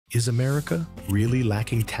Is America really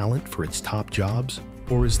lacking talent for its top jobs?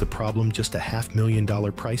 Or is the problem just a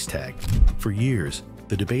 $500,000 price tag? For years,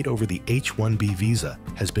 the debate over the H-1B visa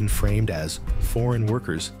has been framed as foreign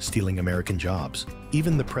workers stealing American jobs.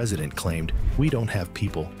 Even the president claimed, we don't have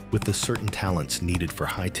people with the certain talents needed for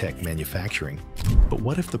high-tech manufacturing. But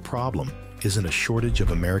what if the problem isn't a shortage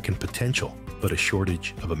of American potential, but a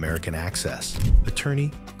shortage of American access?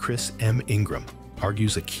 Attorney Chris M. Ingram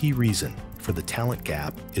argues a key reason for the talent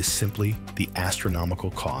gap is simply the astronomical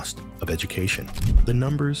cost of education. The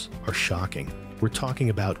numbers are shocking. We're talking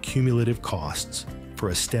about cumulative costs for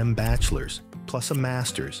a STEM bachelor's, plus a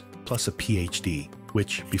master's, plus a PhD,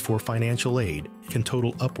 which, before financial aid, can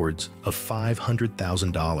total upwards of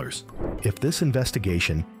 $500,000. If this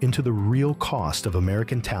investigation into the real cost of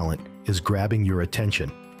American talent is grabbing your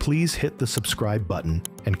attention, please hit the subscribe button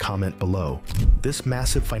and comment below. This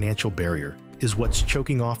massive financial barrier is what's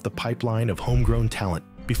choking off the pipeline of homegrown talent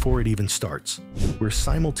before it even starts. We're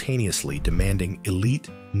simultaneously demanding elite,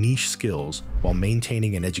 niche skills while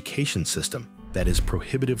maintaining an education system that is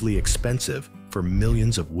prohibitively expensive for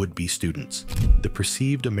millions of would-be students. The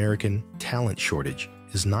perceived American talent shortage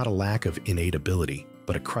is not a lack of innate ability,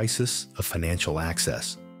 but a crisis of financial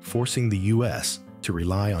access, forcing the U.S. to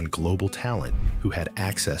rely on global talent who had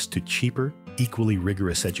access to cheaper, equally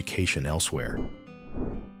rigorous education elsewhere.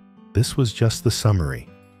 This was just the summary.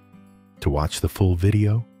 To watch the full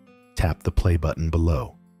video, tap the play button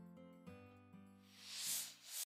below.